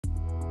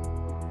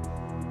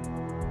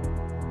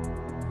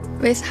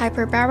With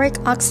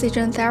hyperbaric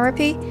oxygen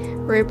therapy,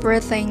 we're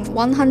breathing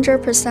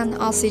 100%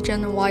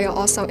 oxygen while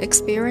also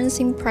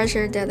experiencing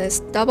pressure that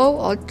is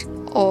double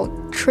or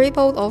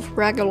triple of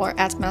regular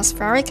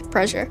atmospheric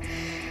pressure.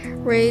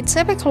 We're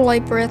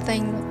typically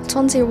breathing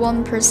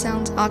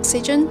 21%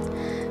 oxygen.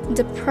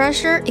 The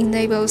pressure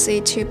enables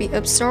it to be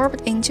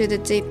absorbed into the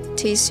deep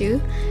tissue,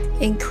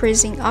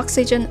 increasing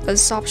oxygen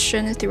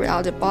absorption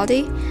throughout the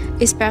body,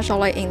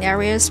 especially in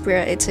areas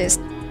where it is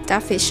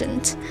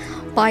deficient.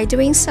 By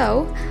doing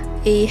so,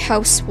 it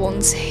helps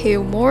wounds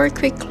heal more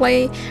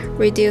quickly,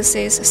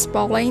 reduces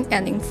swelling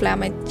and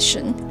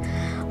inflammation.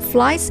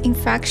 Flies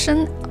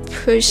infection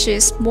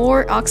pushes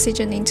more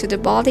oxygen into the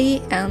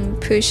body and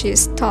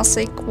pushes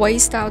toxic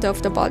waste out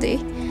of the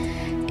body.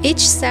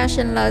 Each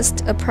session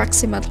lasts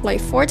approximately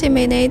 40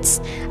 minutes,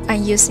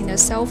 and using a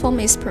cell phone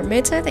is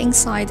permitted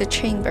inside the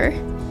chamber.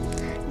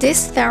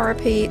 This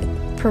therapy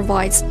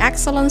provides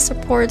excellent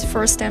support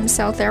for stem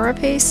cell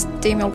therapy,